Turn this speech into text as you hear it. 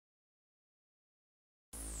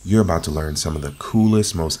You're about to learn some of the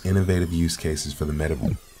coolest, most innovative use cases for the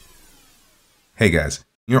metaverse. Hey guys,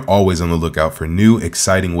 you're always on the lookout for new,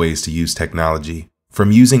 exciting ways to use technology.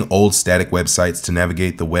 From using old static websites to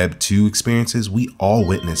navigate the Web 2 experiences, we all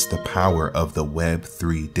witness the power of the Web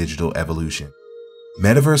 3 digital evolution.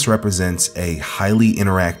 Metaverse represents a highly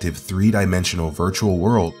interactive, three-dimensional virtual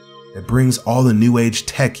world that brings all the new age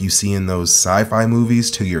tech you see in those sci-fi movies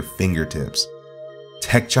to your fingertips.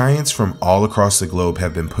 Tech giants from all across the globe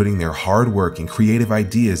have been putting their hard work and creative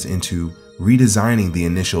ideas into redesigning the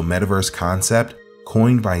initial metaverse concept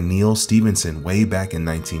coined by Neal Stephenson way back in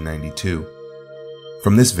 1992.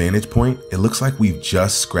 From this vantage point, it looks like we've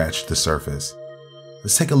just scratched the surface.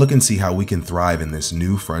 Let's take a look and see how we can thrive in this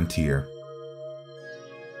new frontier.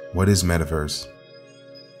 What is Metaverse?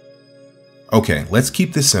 Okay, let's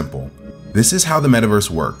keep this simple. This is how the metaverse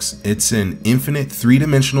works. It's an infinite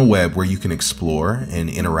three-dimensional web where you can explore and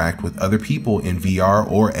interact with other people in VR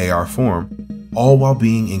or AR form, all while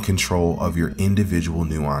being in control of your individual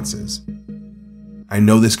nuances. I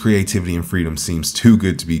know this creativity and freedom seems too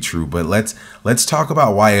good to be true, but let's talk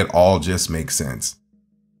about why it all just makes sense.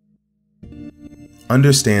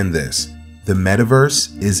 Understand this, the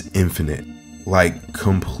metaverse is infinite, like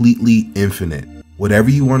completely infinite.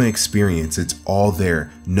 Whatever you want to experience, it's all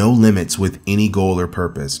there. No limits with any goal or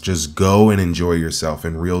purpose. Just go and enjoy yourself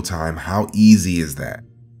in real time. How easy is that?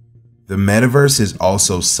 The metaverse is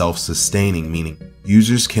also self-sustaining, meaning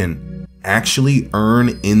users can actually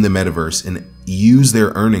earn in the metaverse and use their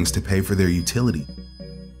earnings to pay for their utility.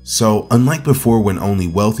 So unlike before when only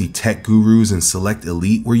wealthy tech gurus and select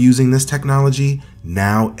elite were using this technology,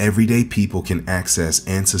 now everyday people can access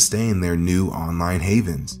and sustain their new online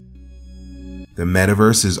havens. The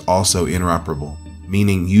metaverse is also interoperable,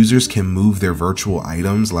 meaning users can move their virtual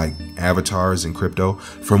items like avatars and crypto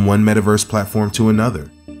from one metaverse platform to another.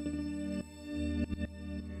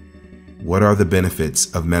 What are the benefits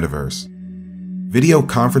of metaverse? Video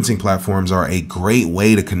conferencing platforms are a great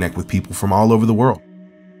way to connect with people from all over the world.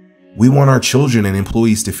 We want our children and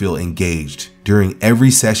employees to feel engaged during every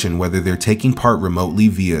session, whether they're taking part remotely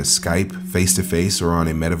via Skype, face-to-face, or on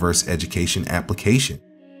a metaverse education application.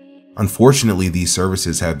 Unfortunately, these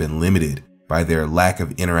services have been limited by their lack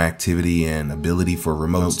of interactivity and ability for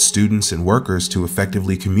remote students and workers to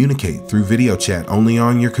effectively communicate through video chat only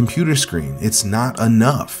on your computer screen. It's not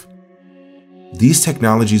enough. These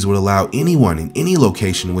technologies would allow anyone in any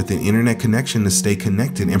location with an internet connection to stay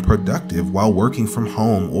connected and productive while working from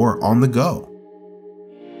home or on the go.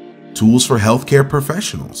 Tools for healthcare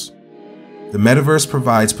professionals. The metaverse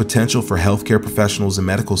provides potential for healthcare professionals and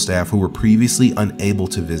medical staff who were previously unable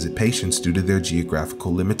to visit patients due to their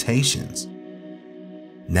geographical limitations.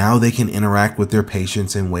 Now they can interact with their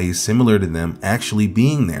patients in ways similar to them actually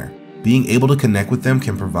being there. Being able to connect with them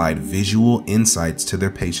can provide visual insights to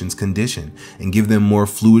their patient's condition and give them more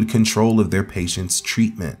fluid control of their patient's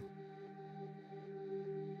treatment.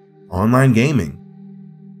 Online gaming.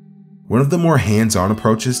 One of the more hands-on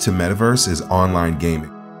approaches to metaverse is online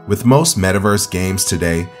gaming. With most metaverse games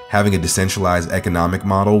today having a decentralized economic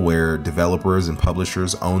model where developers and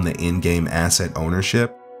publishers own the in-game asset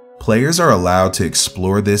ownership, players are allowed to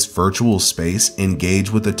explore this virtual space, engage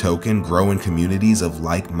with the token, grow in communities of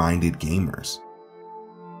like-minded gamers.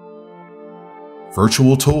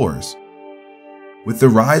 Virtual tours. With the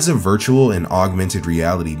rise of virtual and augmented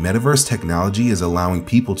reality, metaverse technology is allowing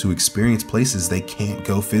people to experience places they can't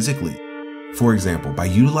go physically. For example, by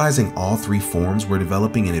utilizing all three forms, we're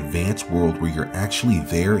developing an advanced world where you're actually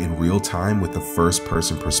there in real time with a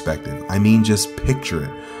first-person perspective. I mean, just picture it.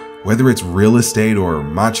 Whether it's real estate or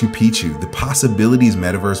Machu Picchu, the possibilities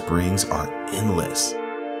metaverse brings are endless.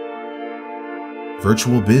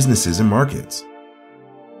 Virtual businesses and markets.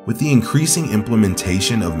 With the increasing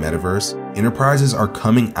implementation of metaverse, enterprises are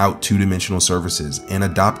coming out two-dimensional services and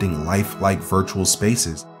adopting lifelike virtual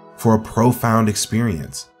spaces for a profound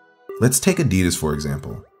experience. Let's take Adidas for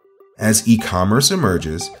example. As e-commerce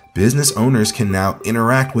emerges, business owners can now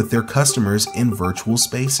interact with their customers in virtual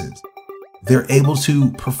spaces. They're able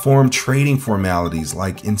to perform trading formalities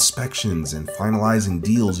like inspections and finalizing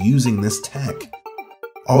deals using this tech.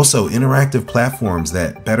 Also, interactive platforms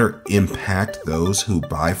that better impact those who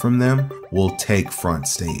buy from them will take front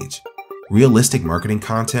stage. Realistic marketing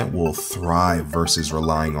content will thrive versus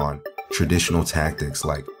relying on traditional tactics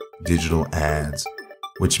like digital ads,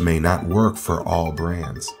 which may not work for all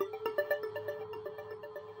brands.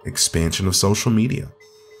 Expansion of social media.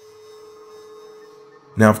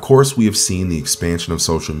 Now, of course, we have seen the expansion of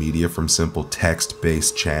social media from simple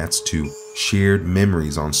text-based chats to shared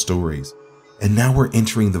memories on stories. And now we're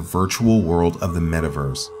entering the virtual world of the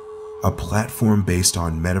metaverse, a platform based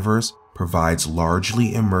on metaverse provides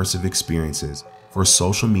largely immersive experiences for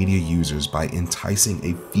social media users by enticing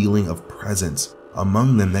a feeling of presence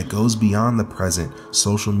among them that goes beyond the present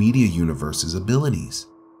social media universe's abilities.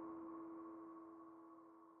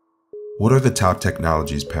 What are the top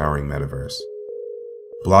technologies powering Metaverse?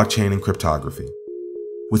 Blockchain and cryptography.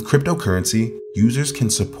 With cryptocurrency, users can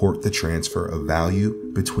support the transfer of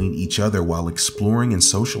value between each other while exploring and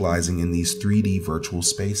socializing in these 3D virtual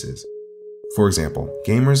spaces. For example,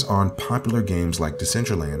 gamers on popular games like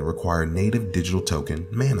Decentraland require native digital token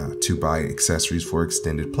Mana to buy accessories for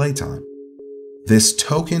extended playtime. This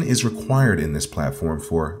token is required in this platform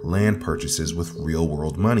for land purchases with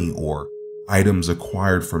real-world money or items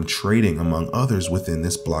acquired from trading among others within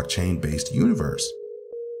this blockchain-based universe.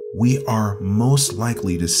 We are most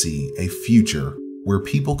likely to see a future where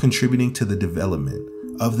people contributing to the development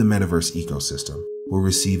of the Metaverse ecosystem will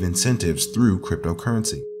receive incentives through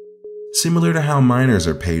cryptocurrency, similar to how miners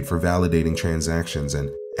are paid for validating transactions and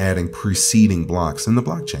adding preceding blocks in the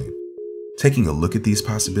blockchain. Taking a look at these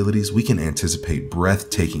possibilities, we can anticipate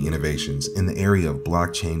breathtaking innovations in the area of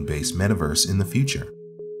blockchain-based Metaverse in the future.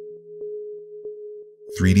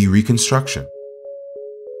 3D reconstruction.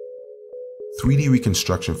 3D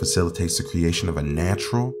reconstruction facilitates the creation of a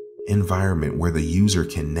natural environment where the user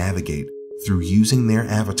can navigate through using their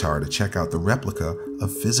avatar to check out the replica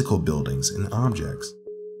of physical buildings and objects.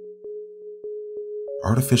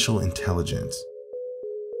 Artificial intelligence.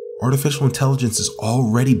 Artificial intelligence is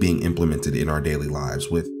already being implemented in our daily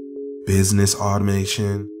lives with business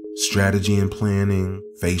automation, strategy and planning,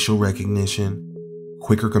 facial recognition,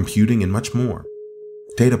 quicker computing, and much more.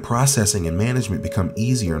 Data processing and management become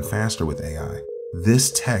easier and faster with AI.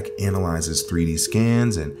 This tech analyzes 3D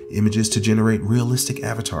scans and images to generate realistic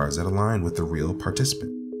avatars that align with the real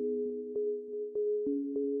participant.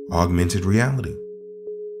 Augmented reality.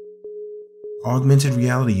 Augmented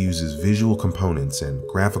reality uses visual components and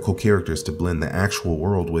graphical characters to blend the actual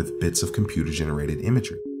world with bits of computer-generated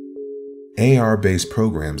imagery. AR-based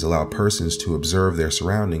programs allow persons to observe their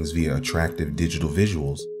surroundings via attractive digital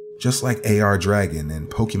visuals, just like AR Dragon and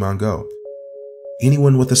Pokemon Go.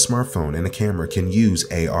 Anyone with a smartphone and a camera can use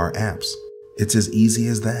AR apps. It's as easy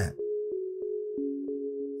as that.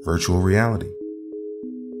 Virtual reality.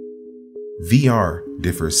 VR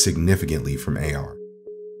differs significantly from AR,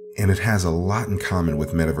 and it has a lot in common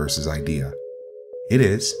with Metaverse's idea. It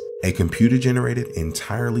is a computer-generated,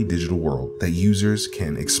 entirely digital world that users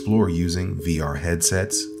can explore using VR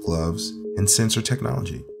headsets, gloves, and sensor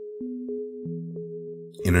technology.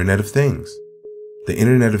 Internet of Things. The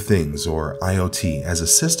Internet of Things, or IoT, as a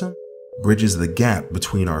system, bridges the gap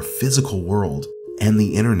between our physical world and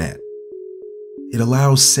the internet. It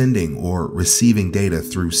allows sending or receiving data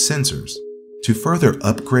through sensors. To further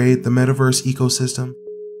upgrade the Metaverse ecosystem,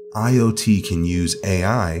 IoT can use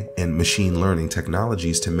AI and machine learning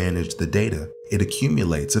technologies to manage the data it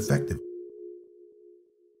accumulates effectively.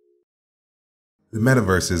 The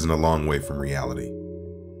Metaverse isn't a long way from reality.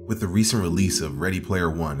 With the recent release of Ready Player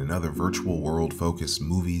One and other virtual world-focused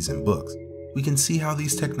movies and books, we can see how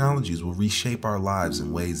these technologies will reshape our lives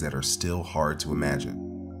in ways that are still hard to imagine.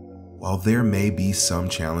 While there may be some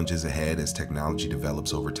challenges ahead as technology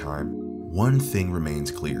develops over time, one thing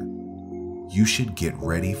remains clear. You should get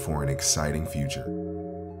ready for an exciting future.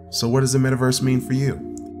 So what does the Metaverse mean for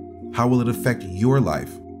you? How will it affect your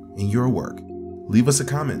life and your work? Leave us a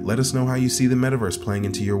comment. Let us know how you see the Metaverse playing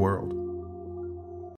into your world.